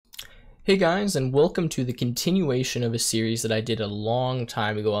Hey guys, and welcome to the continuation of a series that I did a long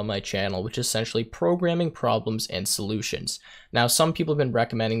time ago on my channel, which is essentially programming problems and solutions. Now, some people have been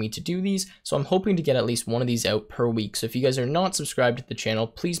recommending me to do these, so I'm hoping to get at least one of these out per week. So if you guys are not subscribed to the channel,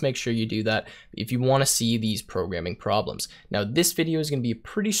 please make sure you do that if you want to see these programming problems. Now, this video is going to be a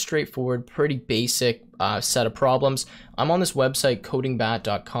pretty straightforward, pretty basic set of problems. I'm on this website,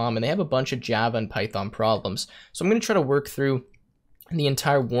 codingbat.com, and they have a bunch of Java and Python problems. So I'm going to try to work through the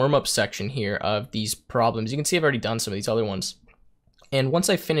entire warm-up section here of these problems. You can see I've already done some of these other ones. And once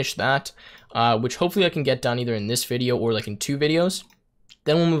I finish that, which hopefully I can get done either in this video or like in 2 videos,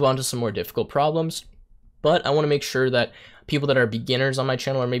 then we'll move on to some more difficult problems. But I want to make sure that people that are beginners on my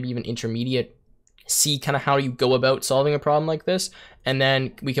channel or maybe even intermediate see kind of how you go about solving a problem like this, and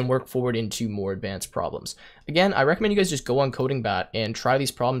then we can work forward into more advanced problems. Again, I recommend you guys just go on CodingBat and try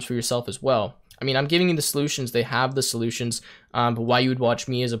these problems for yourself as well. I mean, I'm giving you the solutions, they have the solutions, but why you would watch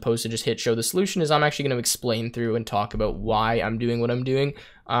me as opposed to just hit show the solution is I'm actually going to explain through and talk about why I'm doing what I'm doing.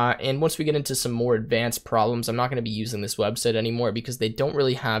 And once we get into some more advanced problems, I'm not going to be using this website anymore because they don't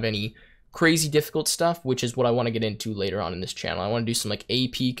really have any crazy difficult stuff, which is what I want to get into later on in this channel. I want to do some like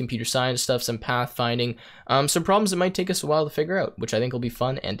AP, computer science stuff, some pathfinding, some problems that might take us a while to figure out, which I think will be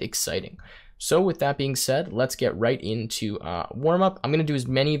fun and exciting. So with that being said, let's get right into warm-up. I'm going to do as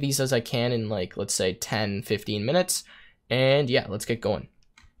many of these as I can in like, let's say 10, 15 minutes. And yeah, let's get going.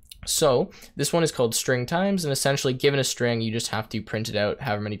 So this one is called string times, and essentially given a string, you just have to print it out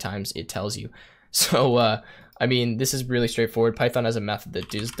however many times it tells you. So, I mean, this is really straightforward. Python has a method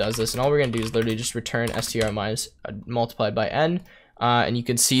that does this, and all we're going to do is literally just return str minus multiplied by n. And you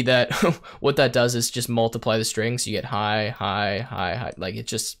can see that what that does is just multiply the string. So you get high, high, high, high. Like it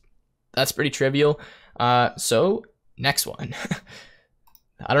just, that's pretty trivial. So next one.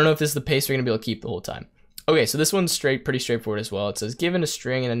 I don't know if this is the pace we're gonna be able to keep the whole time. Okay, so this one's pretty straightforward as well. It says given a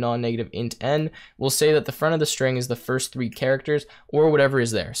string and a non-negative int n, we'll say that the front of the string is the first 3 characters or whatever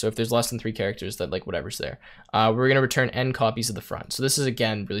is there. So if there's less than 3 characters, that like whatever's there. We're gonna return n copies of the front. So this is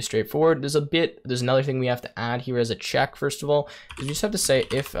again really straightforward. There's another thing we have to add here as a check. First of all, is we just have to say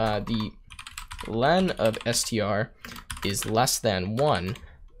if the len of str is less than 1.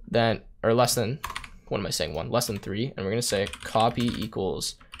 Then, or less than, what am I saying, 1, less than 3, and we're going to say copy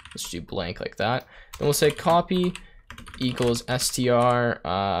equals, let's do blank like that. Then we'll say copy equals str,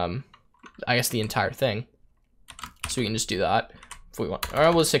 I guess the entire thing. So we can just do that if we want.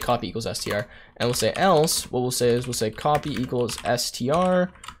 Or we'll say copy equals str, and we'll say else, what we'll say is we'll say copy equals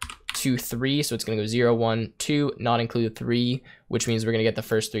str to 3, so it's going to go 0, 1, 2, not include 3, which means we're going to get the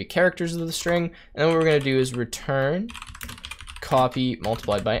first 3 characters of the string, and then what we're going to do is return copy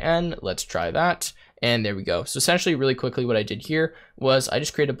multiplied by n. Let's try that, and there we go. So essentially, really quickly, what I did here was I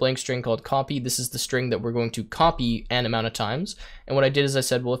just created a blank string called copy. This is the string that we're going to copy n amount of times, and what I did is I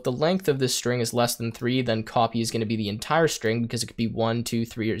said, well, if the length of this string is less than 3, then copy is going to be the entire string because it could be 1, 2,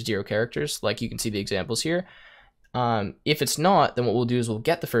 3, or 0 characters, like you can see the examples here. If it's not, then what we'll do is we'll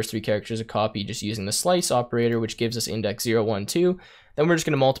get the first 3 characters of copy just using the slice operator, which gives us index 0, 1, 2. Then we're just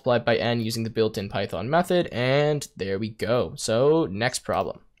going to multiply it by n using the built-in Python method, and there we go. So next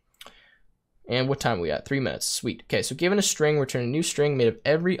problem. And what time are we at? 3 minutes. Sweet. Okay, so given a string, return a new string made of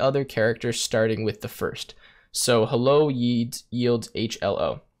every other character starting with the first. So hello yields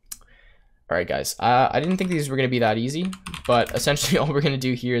HLO. Alright guys, I didn't think these were going to be that easy, but essentially all we're going to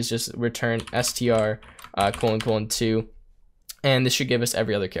do here is just return str : 2, and this should give us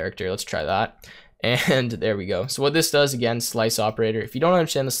every other character. Let's try that. And there we go. So what this does, again, slice operator. If you don't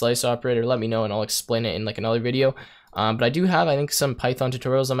understand the slice operator, let me know and I'll explain it in like another video. But I do have, I think, some Python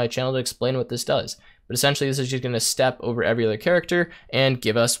tutorials on my channel to explain what this does. But essentially, this is just going to step over every other character and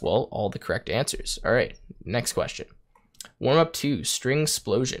give us, well, all the correct answers. All right, next question. Warm up 2, string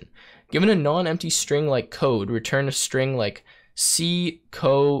explosion. Given a non-empty string like code, return a string like C,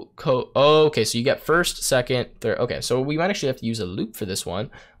 oh, okay, so you get first, second, third. Okay, so we might actually have to use a loop for this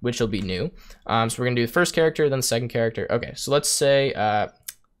one, which will be new. So we're gonna do the first character, then the second character. Okay, so let's say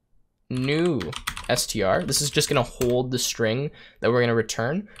new str. This is just gonna hold the string that we're gonna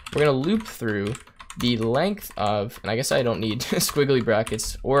return. We're gonna loop through the length of, and I guess I don't need squiggly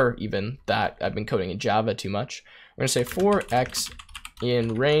brackets or even that. I've been coding in Java too much. We're gonna say for x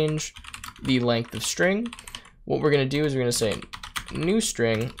in range the length of string. What we're going to do is we're going to say new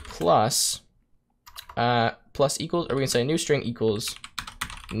string plus equals, or we're going to say new string equals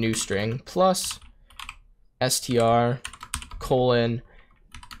new string plus str colon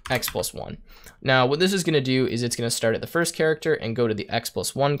x plus 1. Now what this is going to do is it's going to start at the first character and go to the x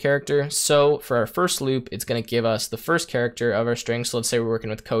plus 1 character. So for our first loop, it's going to give us the first character of our string. So let's say we're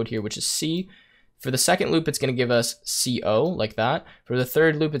working with code here, which is C. For the second loop, it's going to give us CO, like that. For the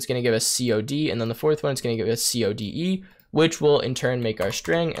third loop, it's going to give us COD, and then the fourth one, it's going to give us CODE, which will in turn make our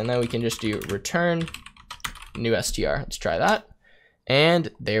string, and then we can just do return new str. Let's try that. And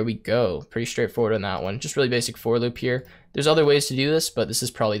there we go. Pretty straightforward on that one. Just really basic for loop here. There's other ways to do this, but this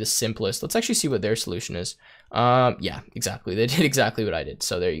is probably the simplest. Let's actually see what their solution is. Yeah, exactly. They did exactly what I did.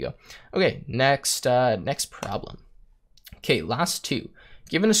 So there you go. Okay, next problem. Okay, last two.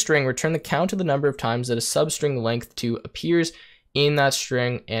 Given a string, return the count of the number of times that a substring length 2 appears in that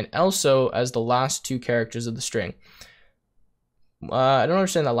string, and also as the last 2 characters of the string. I don't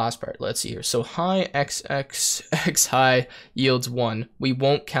understand that last part. Let's see here. So high x high yields 1. We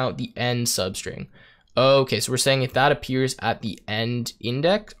won't count the end substring. Okay, so we're saying if that appears at the end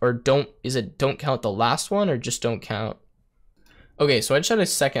index, or don't count the last one, or just don't count. Okay, so I just had a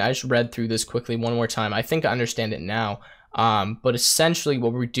second. I just read through this quickly one more time. I think I understand it now. But essentially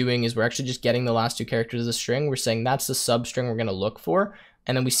what we're doing is we're actually just getting the last 2 characters of the string. We're saying that's the substring we're going to look for,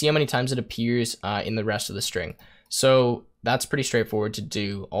 and then we see how many times it appears in the rest of the string. So that's pretty straightforward to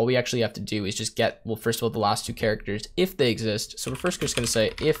do. All we actually have to do is just get, well, first of all, the last 2 characters if they exist. So we're first just going to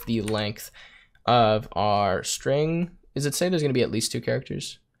say if the length of our string, does it say there's going to be at least 2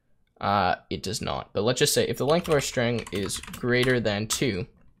 characters? It does not, but let's just say if the length of our string is greater than 2,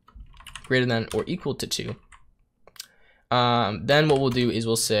 greater than or equal to 2, then what we'll do is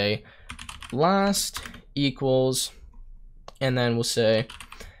we'll say last equals, and then we'll say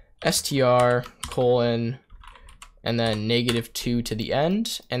str colon, and then -2 to the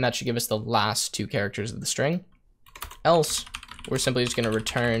end, and that should give us the last 2 characters of the string. Else, we're simply just going to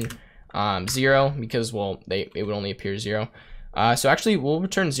return 0, because, well, it would only appear 0. So actually, we'll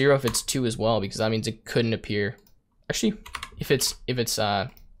return 0 if it's 2 as well, because that means it couldn't appear. Actually, if it's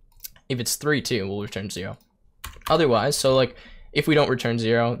 3 too, we'll return 0. Otherwise, so like if we don't return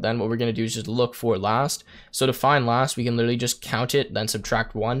 0, then what we're going to do is just look for last. So to find last, we can literally just count it, then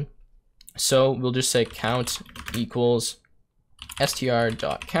subtract 1. So we'll just say count equals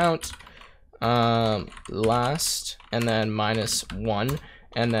str.count last, and then -1,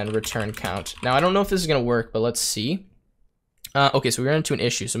 and then return count. Now I don't know if this is going to work, but let's see. Okay, so we ran into an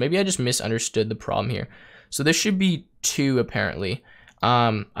issue. So maybe I just misunderstood the problem here. So this should be 2 apparently.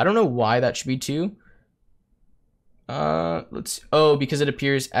 I don't know why that should be 2. Let's, oh, because it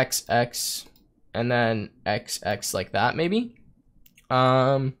appears XX and then XX like that maybe.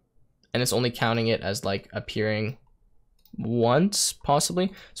 And it's only counting it as like appearing once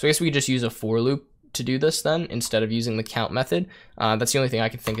possibly. So I guess we could just use a for loop to do this then instead of using the count method. That's the only thing I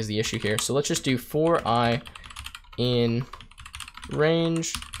can think is the issue here. So let's just do for I in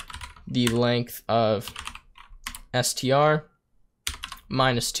range the length of str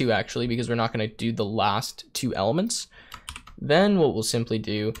 -2 actually, because we're not going to do the last 2 elements. Then what we'll simply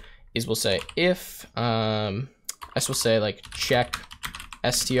do is we'll say if I will say like check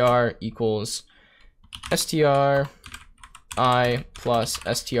str equals str I plus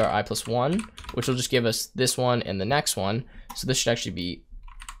str I plus 1, which will just give us this one and the next one. So this should actually be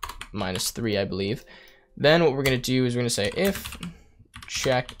 -3, I believe. Then what we're going to do is we're going to say if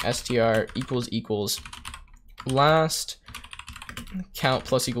check str equals last count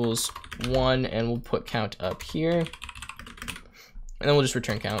plus equals 1, and we'll put count up here, and then we'll just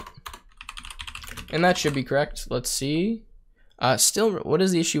return count, and that should be correct. Let's see. Still, what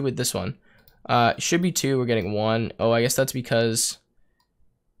is the issue with this one? It should be 2, we're getting 1. Oh, I guess that's because,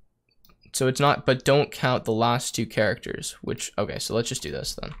 so it's not, but don't count the last 2 characters, which, okay, so let's just do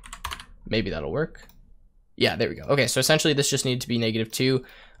this then. Maybe that'll work. Yeah, there we go. Okay, so essentially this just needed to be -2,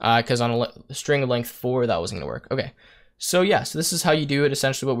 because on a string of length 4, that wasn't gonna work. Okay, so yeah, so this is how you do it.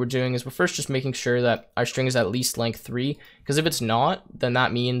 Essentially what we're doing is we're first just making sure that our string is at least length 3, because if it's not, then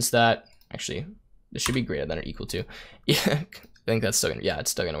that means that, actually, this should be greater than or equal to. Yeah, I think that's still gonna, yeah,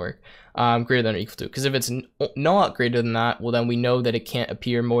 it's still gonna work. Greater than or equal to, because if it's not greater than that, well then we know that it can't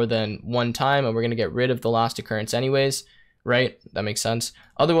appear more than 1 time, and we're gonna get rid of the last occurrence anyways, right? That makes sense.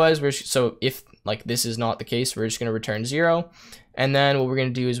 Otherwise, so if like this is not the case, we're just gonna return 0, and then what we're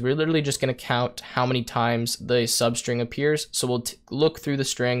gonna do is we're literally just gonna count how many times the substring appears. So we'll look through the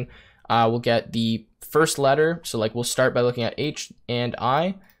string, we'll get the first letter, so like we'll start by looking at H and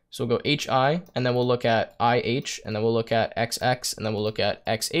I. So we'll go HI, and then we'll look at IH, and then we'll look at XX, and then we'll look at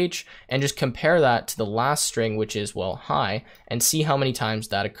XH, and just compare that to the last string, which is, well, high, and see how many times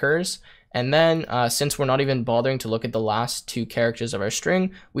that occurs. And then, since we're not even bothering to look at the last 2 characters of our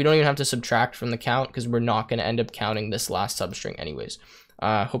string, we don't even have to subtract from the count, because we're not going to end up counting this last substring anyways.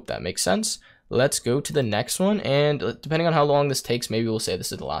 Hope that makes sense. Let's go to the next one, and depending on how long this takes, maybe we'll say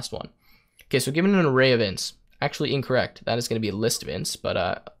this is the last one. Okay, so given an array of ints, actually incorrect. That is going to be a list of ints,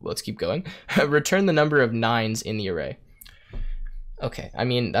 but let's keep going. Return the number of 9s in the array. Okay, I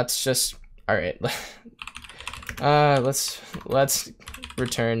mean, that's just, all right. Let's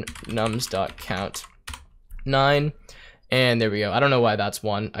return nums.count 9, and there we go. I don't know why that's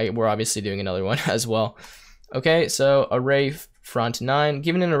 1. We're obviously doing another one as well. Okay, so array front 9,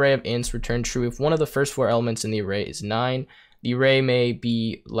 given an array of ints, return true if one of the first 4 elements in the array is 9. The array may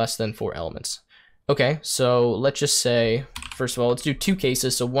be less than 4 elements. Okay, so let's just say, first of all, let's do 2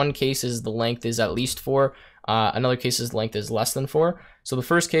 cases. So one case is the length is at least 4. Another case is length is less than 4. So the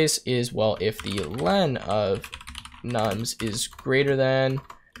first case is, well, if the len of nums is greater than,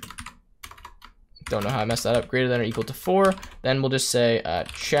 don't know how I messed that up, greater than or equal to 4, then we'll just say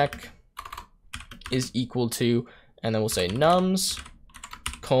check is equal to, and then we'll say nums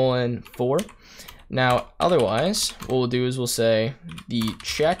colon 4. Now, otherwise, what we'll do is we'll say the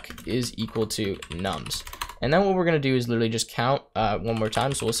check is equal to nums. And then what we're going to do is literally just count one more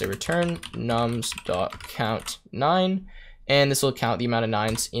time. So we'll say return nums.count 9. And this will count the amount of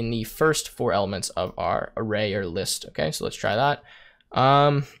 9s in the first 4 elements of our array or list. Okay, so let's try that.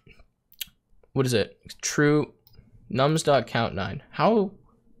 What is it? True nums.count 9. How?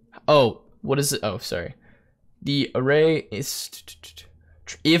 Oh, what is it? Oh, sorry. The array is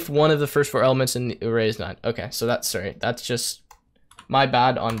if one of the first 4 elements in the array is 9. Okay, so that's, sorry, that's just my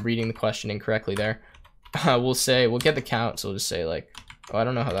bad on reading the question incorrectly there. We'll get the count, so we'll just say like, oh, I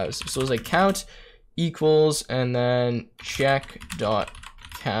don't know how that is. So it's like count equals, and then check dot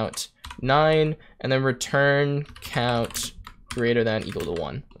count 9, and then return count greater than equal to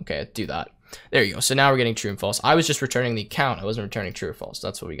 1. Okay, do that. There you go. So now we're getting true and false. I was just returning the count. I wasn't returning true or false.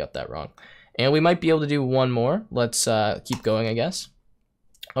 That's what we got that wrong. And we might be able to do one more. Let's keep going, I guess.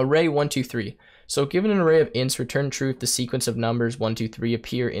 Array 1, 2, 3. So given an array of ints, return true if the sequence of numbers 1, 2, 3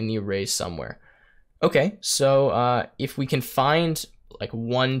 appear in the array somewhere. Okay, so if we can find like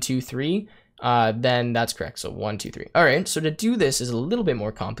 1, 2, 3, then that's correct. So 1, 2, 3. All right, so to do this is a little bit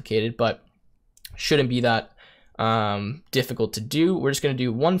more complicated, but shouldn't be that difficult to do. We're just going to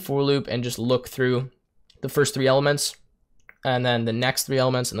do one for loop and just look through the first 3 elements, and then the next 3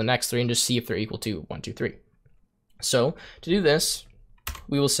 elements and the next 3, and just see if they're equal to 1, 2, 3. So to do this,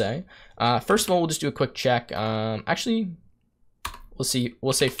 we will say, first of all, we'll just do a quick check. Actually,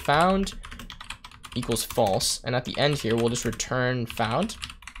 we'll say found equals false, and at the end here, we'll just return found.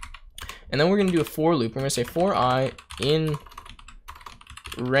 And then we're going to do a for loop. We're going to say for I in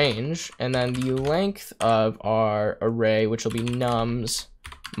range, and then the length of our array, which will be nums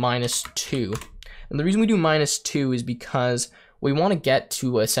minus 2. And the reason we do minus 2 is because we want to get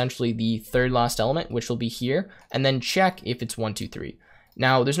to essentially the third last element, which will be here, and then check if it's 1, 2, 3.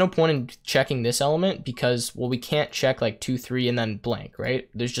 Now, there's no point in checking this element because, well, we can't check like 2, 3 and then blank, right?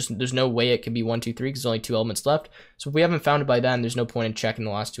 There's no way it could be 1, 2, 3 because there's only 2 elements left. So if we haven't found it by then, there's no point in checking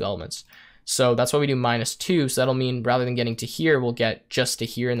the last 2 elements. So that's why we do minus 2. So that'll mean rather than getting to here, we'll get just to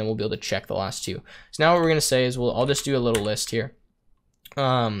here, and then we'll be able to check the last 2. So now what we're going to say is, I'll just do a little list here.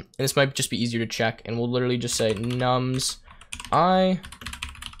 And this might just be easier to check, and we'll literally just say nums I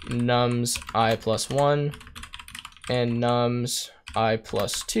plus 1, and nums I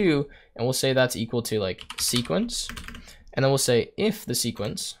plus 2, and we'll say that's equal to like sequence, and then we'll say if the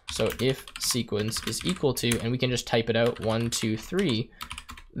sequence, so if sequence is equal to, and we can just type it out 1, 2, 3,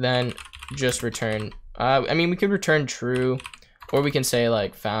 then just return, I mean, we could return true, or we can say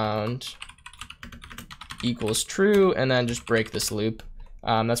like found equals true, and then just break this loop.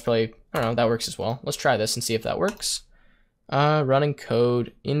 That's probably, I don't know, that works as well. Let's try this and see if that works. Running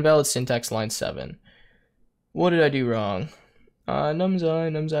code, invalid syntax, line 7. What did I do wrong?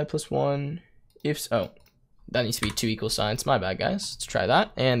 Nums I plus 1, if, oh, that needs to be 2 equal signs. My bad, guys. Let's try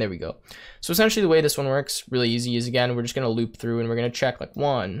that, and there we go. So essentially the way this one works, really easy, is again, we're just going to loop through, and we're going to check like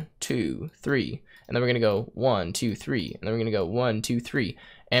 1, 2, 3, and then we're going to go 1, 2, 3, and then we're going to go 1, 2, 3.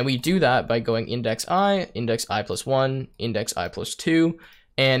 And we do that by going index I plus 1, index I plus 2,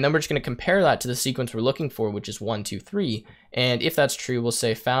 and then we're just going to compare that to the sequence we're looking for, which is 1, 2, 3. And if that's true, we'll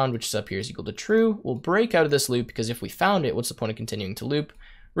say found, which is up here, is equal to true. We'll break out of this loop because if we found it, what's the point of continuing to loop?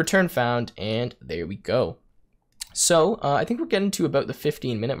 Return found, and there we go. So I think we're getting to about the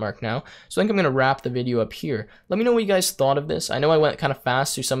 15-minute mark now. So I think I'm going to wrap the video up here. Let me know what you guys thought of this. I know I went kind of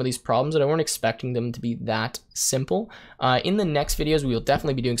fast through some of these problems, and I weren't expecting them to be that simple. In the next videos, we will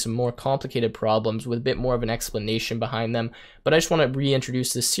definitely be doing some more complicated problems with a bit more of an explanation behind them. But I just want to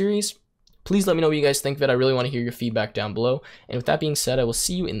reintroduce this series. Please let me know what you guys think of it. I really want to hear your feedback down below. And with that being said, I will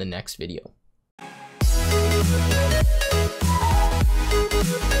see you in the next video.